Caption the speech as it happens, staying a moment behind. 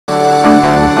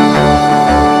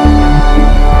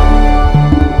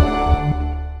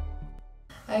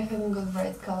having a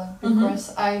bright color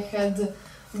because I had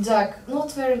dark,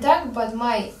 not very dark, but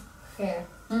my hair.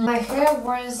 My hair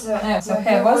was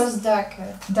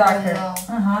darker. Darker.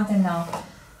 Than now. Than now.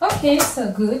 Okay,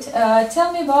 so good.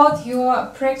 Tell me about your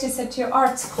practice at your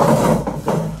art school.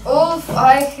 Oh,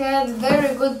 I had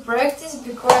very good practice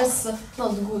because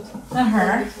not good. You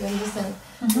understand?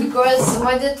 Because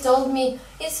my dad told me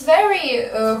it's very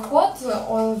hot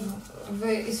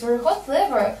it's very hot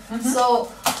weather, so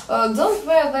don't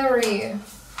wear very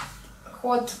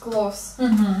hot clothes.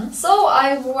 So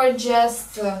I wore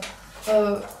just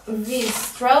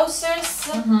these trousers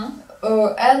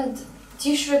and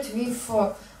t-shirt with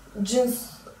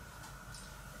jeans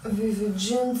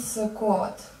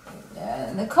coat.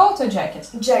 The coat or jacket?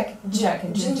 Jacket.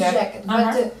 Jeans jacket.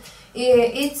 But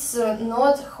it's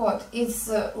not hot. It's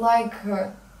like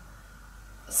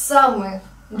summer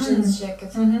jeans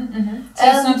jacket. So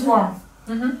it's not warm.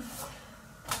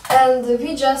 And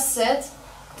we just sat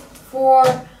for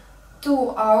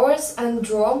 2 hours and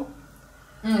draw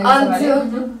until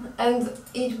and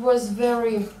it was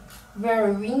very,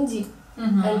 very windy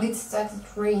and it started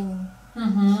raining.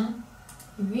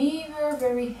 We were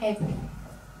very happy.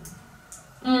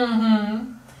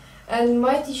 And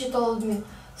my teacher told me,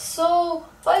 so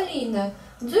Polina,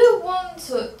 do you want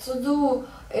to do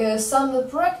some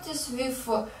practice with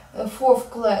 4th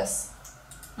class?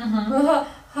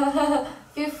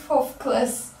 With 4th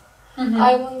class.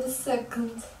 I'm on the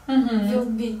 2nd. Will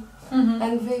be.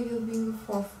 And they will be in the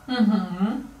 4th.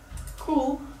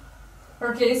 Cool.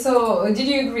 Okay, so did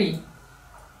you agree?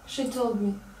 She told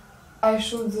me I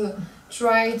should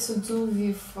try to do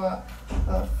with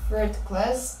 3rd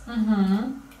class.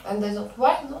 And I thought,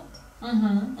 why not?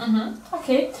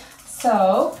 Okay,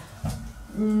 so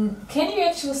can you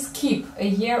actually skip a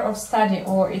year of study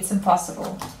or it's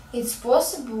impossible? It's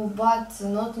possible, but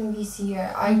not in this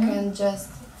year. I can just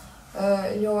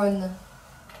learn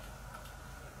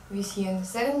this year in the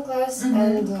 2nd class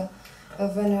and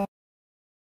when